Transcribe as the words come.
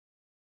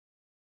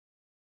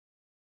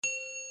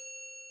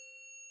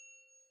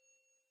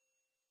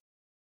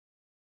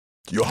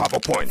You have a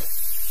point.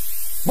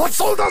 But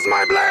so does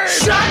my blade!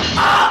 Shut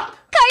up!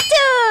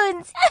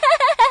 Cartoons!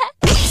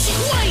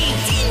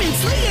 Demon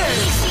Slayer!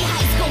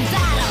 High school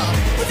battle!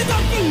 With the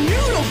Dr.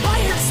 Noodle by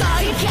her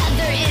side!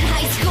 Together in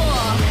high school!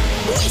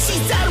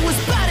 Oishi's dad was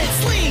bad at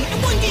sling, and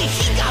one day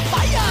he got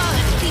fired!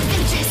 The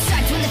adventure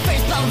starts when the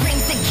first bell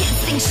rings. The kids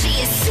think she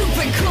is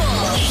super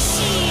cool.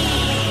 Oishi!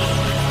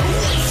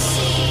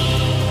 Oishi!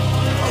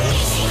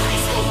 Oishi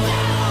High School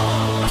Battle!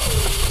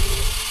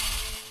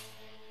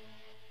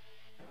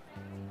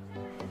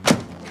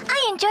 I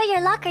enjoy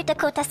your locker,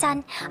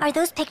 Dakota-san. Are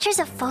those pictures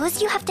of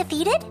foes you have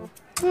defeated?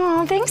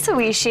 Oh, thanks,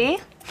 Oishi.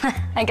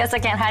 I guess I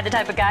can't hide the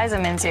type of guys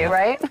I'm into,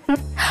 right?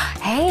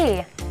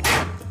 Hey,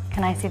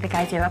 can I see the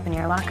guys you have up in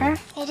your locker?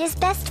 It is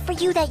best for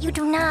you that you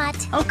do not.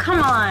 Oh,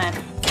 come on.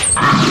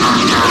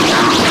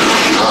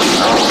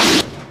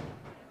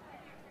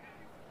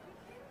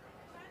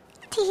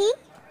 Tee.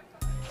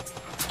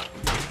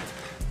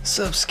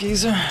 Sup,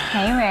 Skeezer?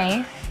 Hey,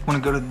 Ray. Wanna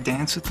go to the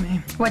dance with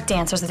me? What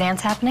dance? There's a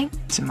dance happening?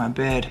 It's in my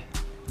bed.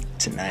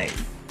 Tonight.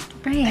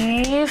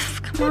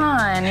 Brave, come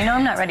on. You know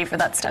I'm not ready for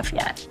that stuff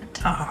yet.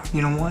 Oh,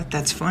 you know what?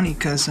 That's funny,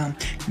 cause your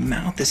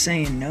mouth is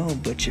saying no,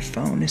 but your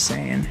phone is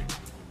saying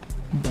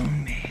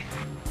bone me.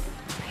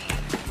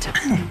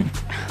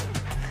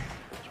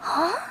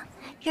 Huh?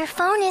 Your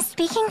phone is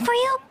speaking for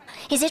you?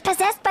 Is it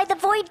possessed by the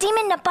void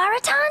demon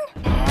Nabaraton?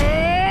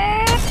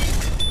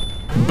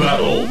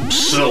 Battle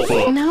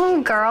Selpha.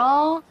 No,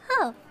 girl.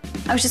 Oh.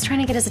 I was just trying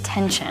to get his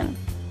attention.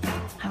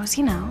 I was,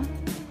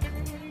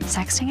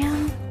 sexting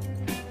him.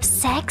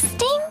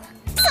 Sexting?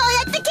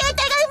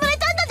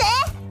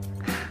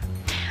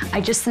 I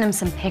just sent him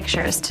some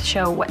pictures to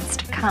show what's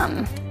to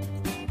come.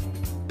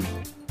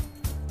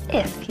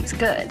 If he's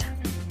good.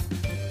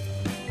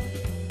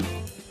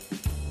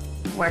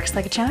 Works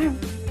like a charm.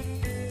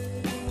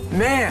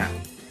 Man,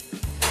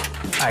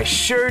 I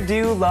sure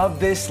do love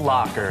this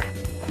locker.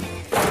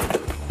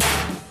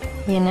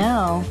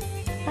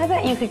 I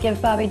bet you could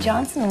give Bobby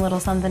Johnson a little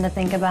something to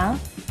think about.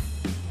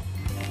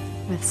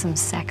 With some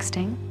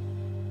sexting.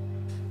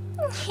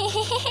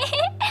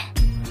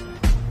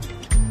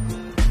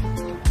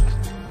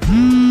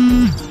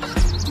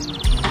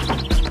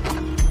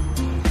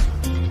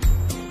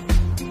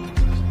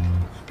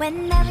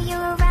 Whenever you're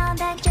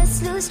around, I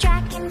just lose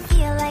track and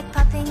feel like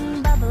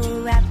popping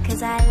bubble wrap.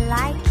 Cause I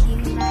like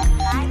you.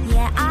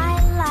 Yeah,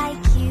 I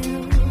like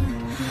you.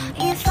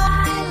 If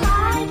I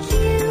like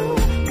you,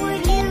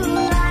 would you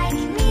like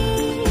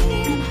me?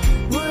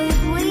 Would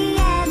we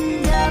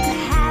end up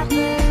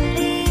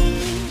happily?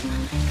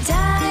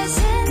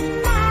 Doesn't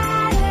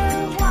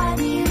matter what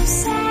you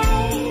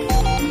say,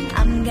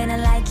 I'm gonna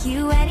like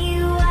you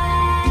anyway.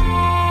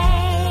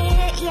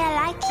 Yeah,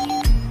 I like you.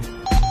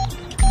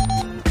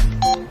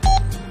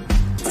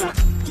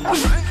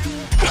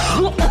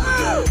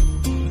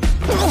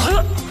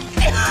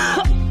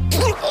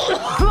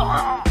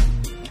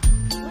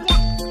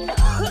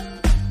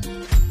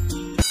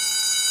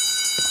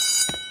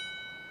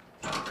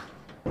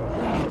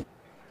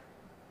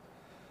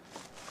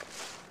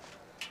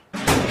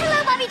 Hello,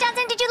 Bobby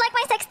Johnson. Did you like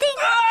my sexting?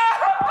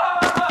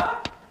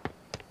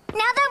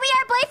 Now that we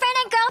are boyfriend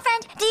and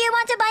girlfriend, do you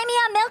want to buy me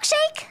a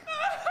milkshake?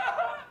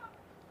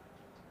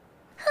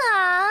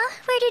 Aw,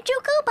 where did you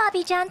go,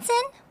 Bobby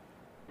Johnson?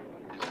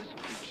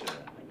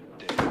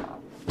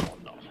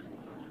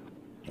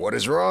 What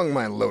is wrong,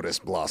 my lotus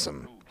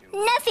blossom?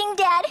 Nothing,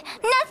 Dad.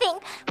 Nothing.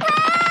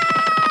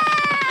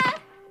 Ah!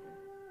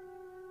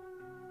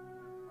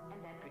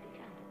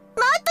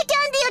 もっとキャ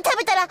ンディーを食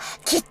べたら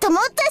きっとも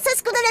っと優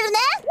しくなれるね。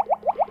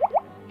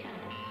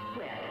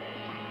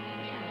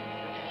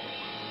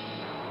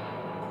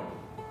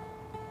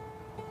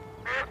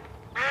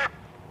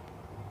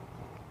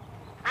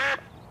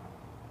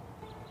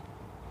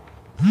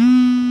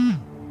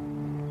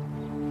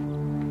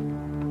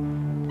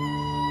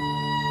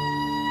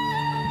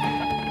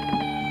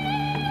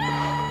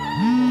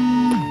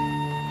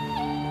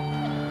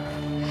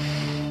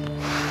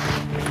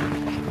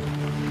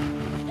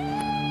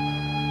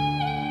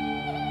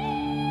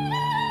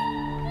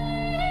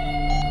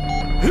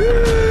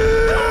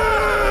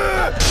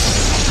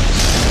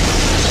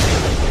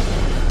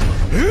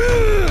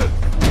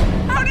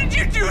How did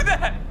you do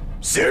that?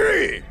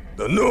 Siri,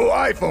 the new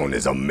iPhone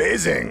is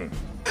amazing.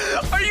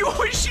 Are you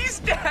Oishi's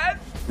dad?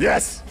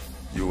 Yes,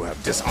 you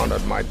have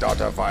dishonored my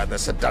daughter via the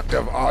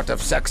seductive art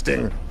of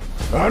sexting.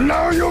 And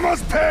now you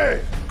must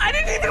pay! I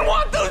didn't even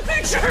want those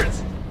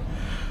pictures!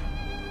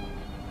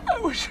 I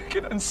wish I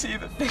could unsee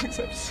the things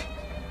I've seen.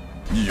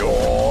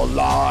 Your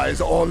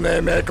lies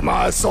only make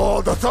my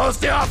soul the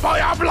thirstier for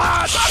your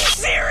blood! I'm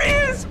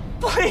serious!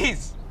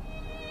 Please!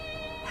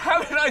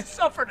 Haven't I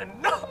suffered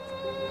enough?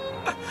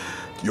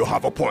 You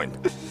have a point.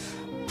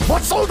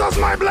 But so does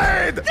my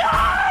blade!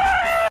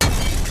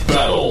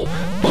 Battle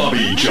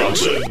Bobby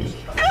Johnson.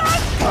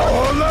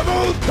 Power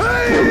level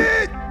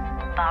 8!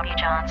 Bobby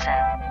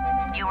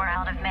Johnson, you are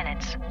out of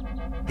minutes.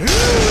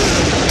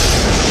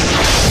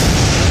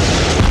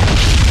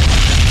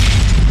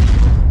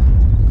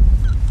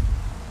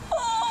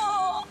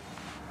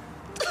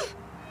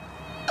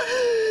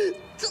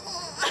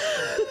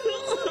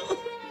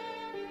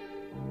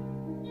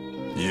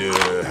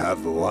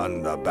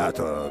 won the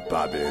battle,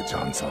 Bobby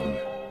Johnson.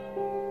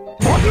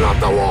 But not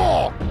the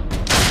war!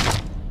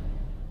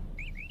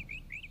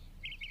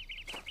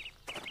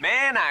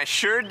 Man, I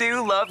sure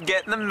do love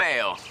getting the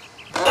mail.